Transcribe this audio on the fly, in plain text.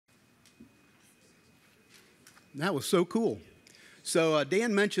That was so cool. So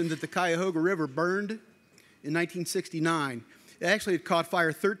Dan mentioned that the Cuyahoga River burned in 1969. It actually had caught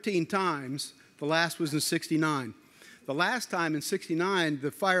fire 13 times. The last was in 69. The last time in 69,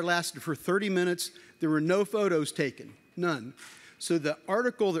 the fire lasted for 30 minutes. There were no photos taken, none. So the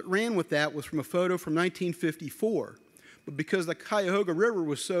article that ran with that was from a photo from 1954. But because the Cuyahoga River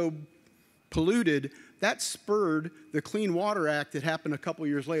was so polluted, that spurred the Clean Water Act that happened a couple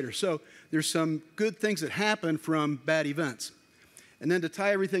years later. So there's some good things that happen from bad events. And then to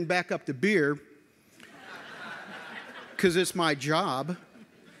tie everything back up to beer, because it's my job,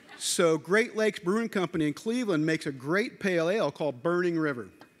 so Great Lakes Brewing Company in Cleveland makes a great pale ale called Burning River.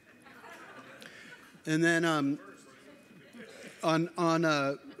 And then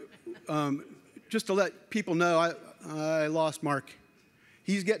just to let people know, I lost Mark.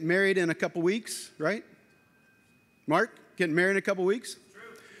 He's getting married in a couple weeks, right? Mark, getting married in a couple weeks? True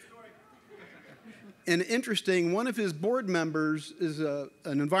story. And interesting, one of his board members is an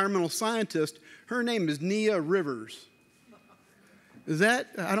environmental scientist. Her name is Nia Rivers. Is that,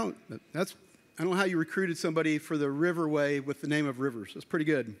 I don't know how you recruited somebody for the Riverway with the name of Rivers. That's pretty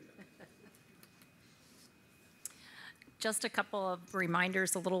good. Just a couple of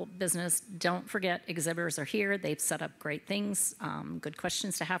reminders, a little business. Don't forget, exhibitors are here. They've set up great things, good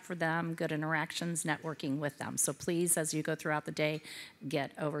questions to have for them, good interactions, networking with them. So please, as you go throughout the day,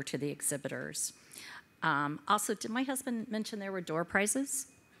 get over to the exhibitors. Also, did my husband mention there were door prizes?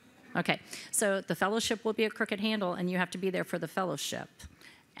 Okay, so the fellowship will be at Crooked Handle, and you have to be there for the fellowship.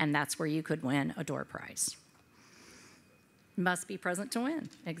 And that's where you could win a door prize. Must be present to win,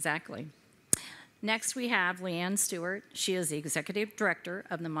 exactly. Next, we have Leanne Stewart. She is the Executive Director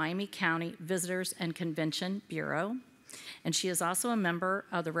of the Miami County Visitors and Convention Bureau, and she is also a member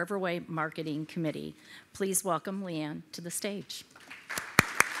of the Riverway Marketing Committee. Please welcome Leanne to the stage.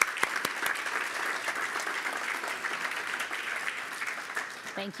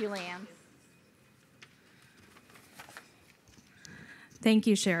 Thank you, Leanne. Thank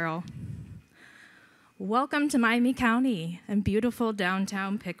you, Cheryl. Welcome to Miami County and beautiful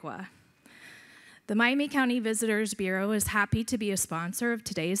downtown Piqua. The Miami County Visitors Bureau is happy to be a sponsor of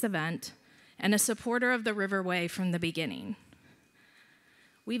today's event and a supporter of the Riverway from the beginning.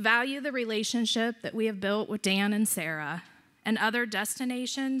 We value the relationship that we have built with Dan and Sarah and other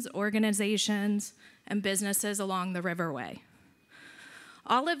destinations, organizations, and businesses along the Riverway.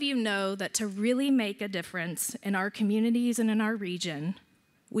 All of you know that to really make a difference in our communities and in our region,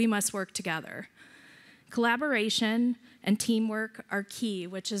 we must work together. Collaboration and teamwork are key,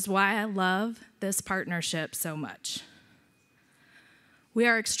 which is why I love this partnership so much. We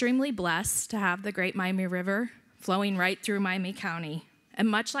are extremely blessed to have the Great Miami River flowing right through Miami County. And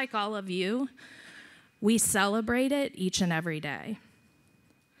much like all of you, we celebrate it each and every day.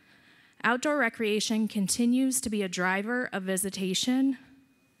 Outdoor recreation continues to be a driver of visitation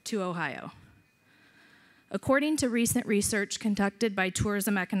to Ohio. According to recent research conducted by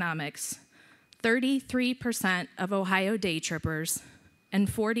Tourism Economics, 33% of Ohio day trippers and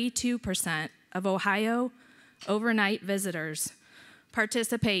 42% of Ohio overnight visitors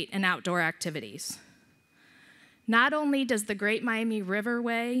participate in outdoor activities. Not only does the Great Miami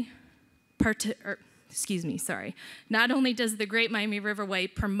Riverway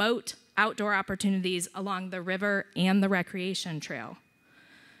promote outdoor opportunities along the river and the recreation trail,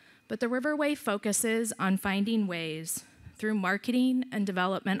 but the Riverway focuses on finding ways through marketing and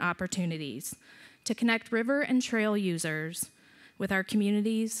development opportunities to connect river and trail users with our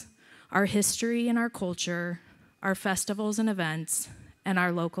communities, our history and our culture, our festivals and events, and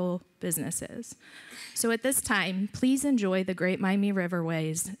our local businesses. So at this time, please enjoy the Great Miami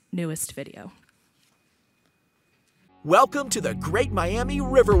Riverway's newest video. Welcome to the Great Miami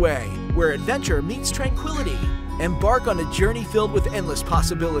Riverway, where adventure meets tranquility. Embark on a journey filled with endless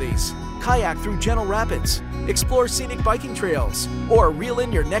possibilities. Kayak through gentle rapids, explore scenic biking trails, or reel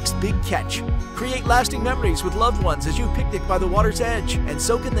in your next big catch. Create lasting memories with loved ones as you picnic by the water's edge and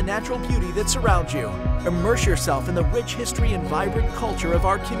soak in the natural beauty that surrounds you. Immerse yourself in the rich history and vibrant culture of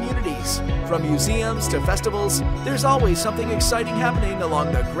our communities. From museums to festivals, there's always something exciting happening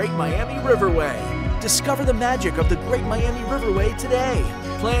along the Great Miami Riverway. Discover the magic of the Great Miami Riverway today.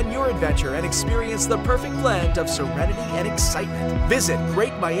 Plan your adventure and experience the perfect blend of serenity and excitement. Visit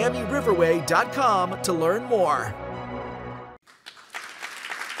GreatMiamiRiverway.com to learn more.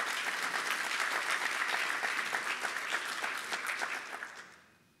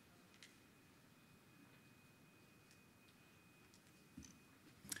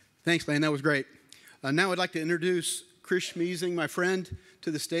 Thanks, Lane. That was great. Now I'd like to introduce Chris Schmeezing, my friend, to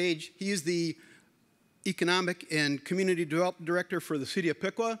the stage. He is the Economic and Community Development Director for the City of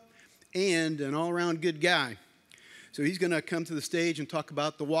Piqua and an all-around good guy. So he's going to come to the stage and talk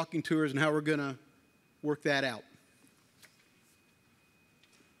about the walking tours and how we're going to work that out.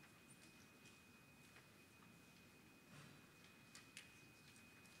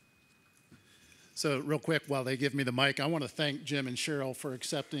 So real quick, while they give me the mic, I want to thank Jim and Cheryl for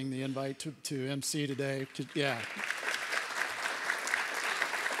accepting the invite to MC today.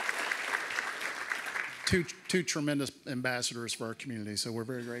 Two tremendous ambassadors for our community, so we're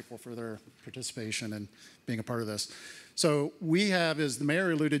very grateful for their participation and being a part of this. So we have, as the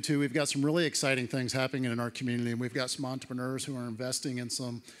mayor alluded to, we've got some really exciting things happening in our community, and we've got some entrepreneurs who are investing in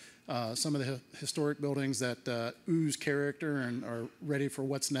some of the historic buildings that ooze character and are ready for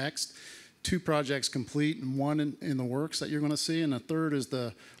what's next. 2 projects complete and 1 in the works that you're going to see, and the third is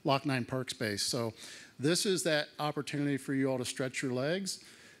the Lock 9 Park space. So this is that opportunity for you all to stretch your legs.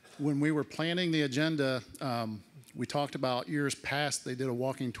 When we were planning the agenda, we talked about years past, they did a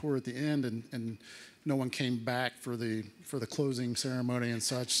walking tour at the end, and no one came back for the closing ceremony and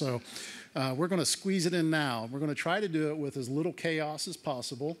such. So we're going to squeeze it in now. We're going to try to do it with as little chaos as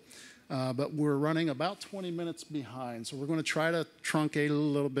possible. But we're running about 20 minutes behind. So we're going to try to truncate a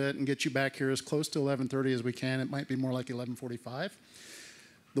little bit and get you back here as close to 11:30 as we can. It might be more like 11:45.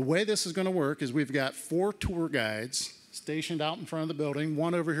 The way this is going to work is we've got 4 tour guides stationed out in front of the building,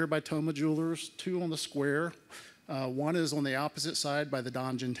 1 over here by Toma Jewelers, 2 on the square. 1 is on the opposite side by the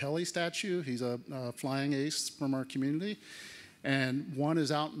Don Gentili statue. He's a flying ace from our community. And 1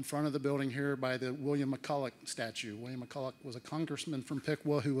 is out in front of the building here by the William McCulloch statue. William McCulloch was a congressman from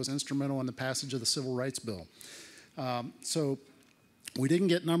Piqua who was instrumental in the passage of the Civil Rights Bill. So we didn't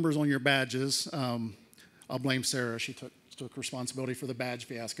get numbers on your badges. I'll blame Sarah. She took responsibility for the badge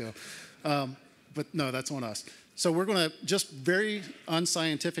fiasco. But no, that's on us. So we're going to just very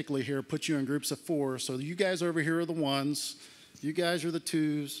unscientifically here put you in groups of 4. So you guys over here are the 1s. You guys are the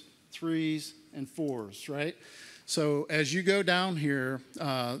 2s, 3s, and 4s, right? So as you go down here,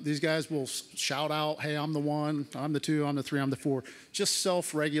 these guys will shout out, hey, I'm the 1, I'm the 2, I'm the 3, I'm the 4. Just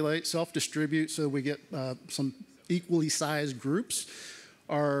self-regulate, self-distribute so we get some equally sized groups.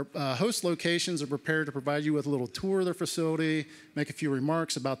 Our host locations are prepared to provide you with a little tour of their facility, make a few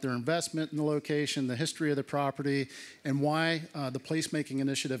remarks about their investment in the location, the history of the property, and why the placemaking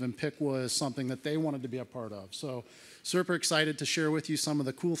initiative in Piqua is something that they wanted to be a part of. So super excited to share with you some of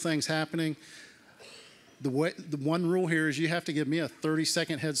the cool things happening. The one rule here is you have to give me a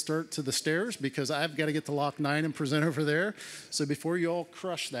 30-second head start to the stairs because I've got to get to Lock 9 and present over there. So before you all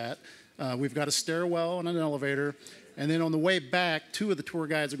crush that, we've got a stairwell and an elevator. And then on the way back, 2 of the tour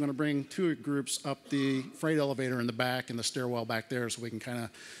guides are going to bring 2 groups up the freight elevator in the back and the stairwell back there so we can kind of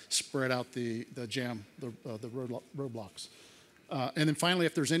spread out the roadblocks. And then finally,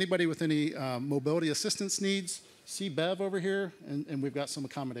 if there's anybody with any mobility assistance needs, see Bev over here, and we've got some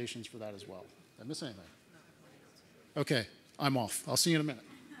accommodations for that as well. Did I miss anything? Okay, I'm off. I'll see you in a minute.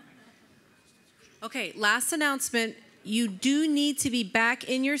 Okay, last announcement. You do need to be back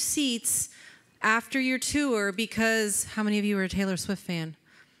in your seats after your tour because how many of you are a Taylor Swift fan?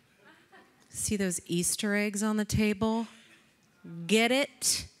 See those Easter eggs on the table? Get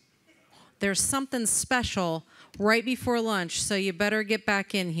it? There's something special right before lunch, so you better get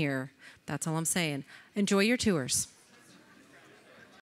back in here. That's all I'm saying. Enjoy your tours.